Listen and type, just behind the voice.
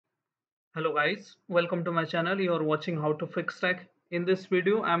Hello guys, welcome to my channel. You are watching how to fix tech. In this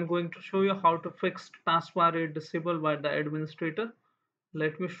video, I am going to show you how to fix taskbar is disabled by the administrator.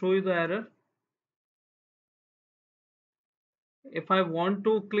 Let me show you the error. If I want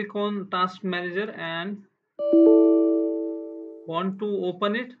to click on task manager and want to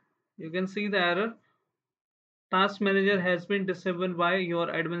open it, you can see the error. Task manager has been disabled by your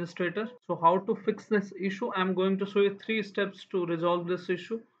administrator. So how to fix this issue? I am going to show you 3 steps to resolve this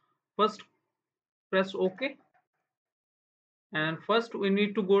issue. First, press OK. And first we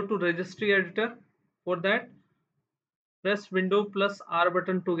need to go to Registry Editor. For that, press Window plus R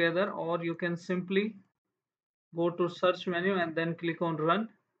button together, or you can simply go to search menu and then click on Run.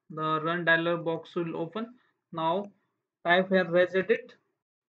 The Run dialog box will open. Now type here regedit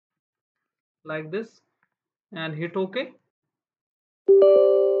like this and hit OK.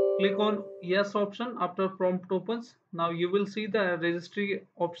 Click on Yes option after prompt opens. Now you will see the registry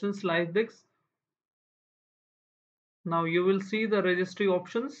options like this. Now you will see the registry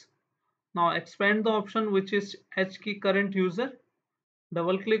options. Now expand the option which is HKey current user.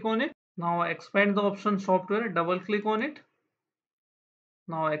 Double click on it. Now expand the option software. Double click on it.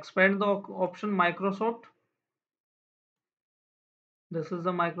 Now expand the option Microsoft. This is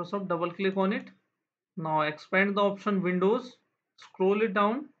the Microsoft. Double click on it. Now expand the option Windows. Scroll it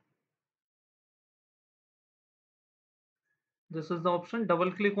down. This is the option. Double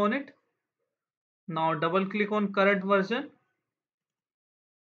click on it. Now double click on current version.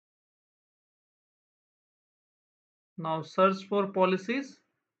 Now search for policies.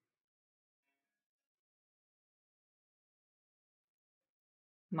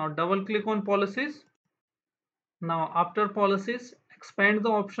 Now double click on policies. Now after policies, expand the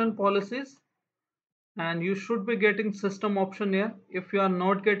option policies and you should be getting system option here. If you are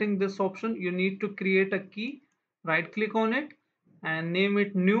not getting this option, you need to create a key. Right click on it and name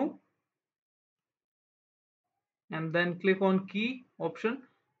it new and then click on key option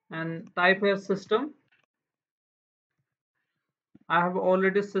and type here system. I have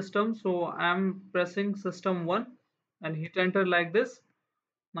already system, so I am pressing system 1 and hit enter like this.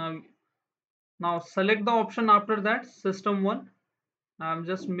 Now select the option after that, system 1. I am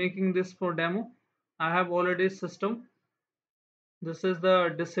just making this for demo. I have already system. This is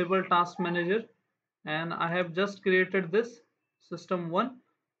the disable task manager and I have just created this system 1.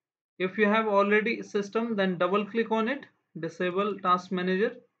 If you have already system, then double click on it, disable task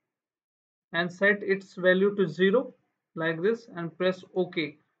manager and set its value to 0 like this and press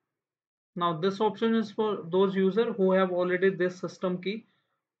OK. Now this option is for those users who have already this system key.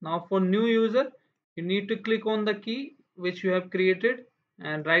 Now for new user, you need to click on the key which you have created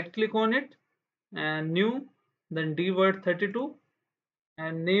and right click on it and new, then D word 32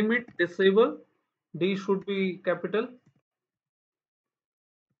 and name it disable. D should be capital,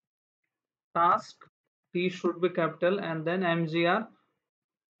 task, T should be capital and then MGR,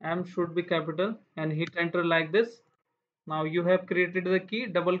 M should be capital and hit enter like this. Now you have created the key,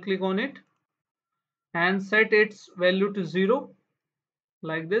 double click on it and set its value to 0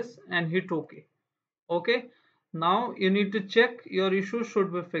 like this and hit OK. Okay, now you need to check your issue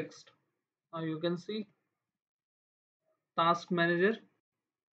should be fixed. Now you can see task manager.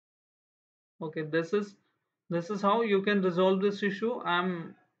 Okay, this is how you can resolve this issue.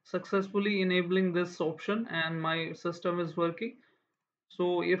 I'm successfully enabling this option and my system is working.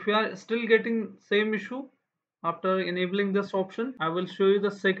 So if you are still getting same issue after enabling this option, I will show you the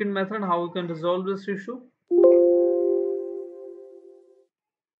second method how you can resolve this issue.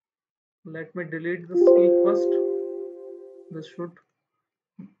 Let me delete this key first. This should.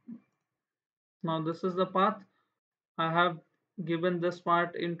 Now this is the path. I have given this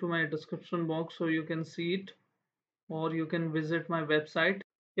part into my description box so you can see it or you can visit my website.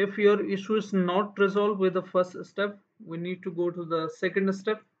 If your issue is not resolved with the first step, we need to go to the second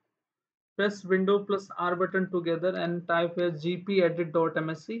step. Press Window plus R button together and type here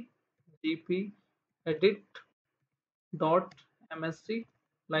gpedit.msc, gpedit.msc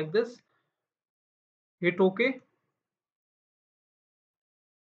like this. Hit OK.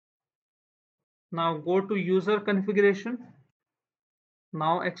 Now go to user configuration.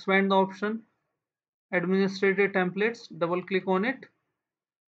 Now expand the option administrative templates. Double click on it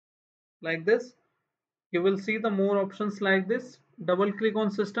like this. You will see the more options like this. Double click on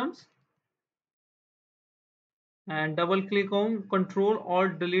systems and double click on control or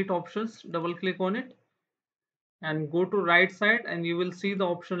delete options. Double click on it and go to right side and you will see the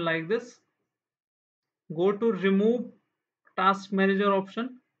option like this. Go to remove task manager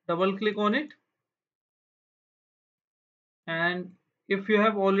option. Double click on it and if you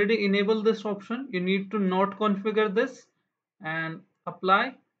have already enabled this option, you need to not configure this and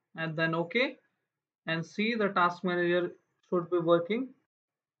apply and then OK, and see the task manager should be working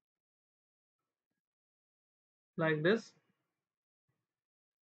like this.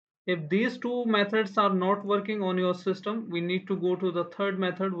 If these two methods are not working on your system, we need to go to the third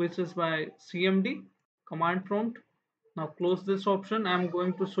method, which is by CMD, command prompt. Now close this option. I'm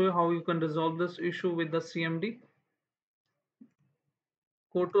going to show you how you can resolve this issue with the CMD.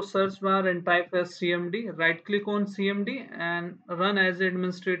 Go to search bar and type as CMD. Right click on CMD and run as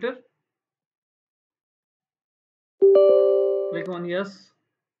administrator. Click on yes.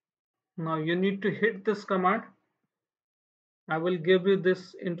 Now you need to hit this command. I will give you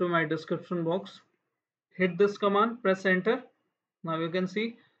this into my description box. Hit this command, press enter. Now you can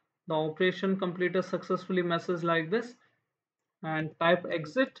see the operation completed successfully message like this, and type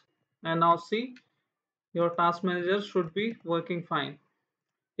exit, and now see your task manager should be working fine.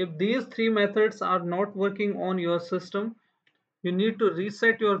 If these three methods are not working on your system, you need to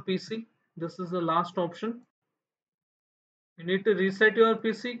reset your PC. This is the last option. You need to reset your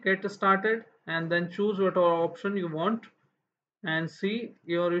PC, get started, and then choose whatever option you want, and see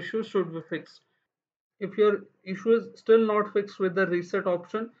your issue should be fixed. If your issue is still not fixed with the reset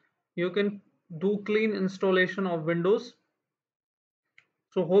option, you can do clean installation of Windows.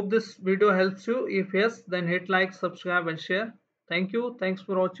 So hope this video helps you. If yes, then hit like, subscribe and share. Thank you. Thanks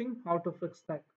for watching how to fix that.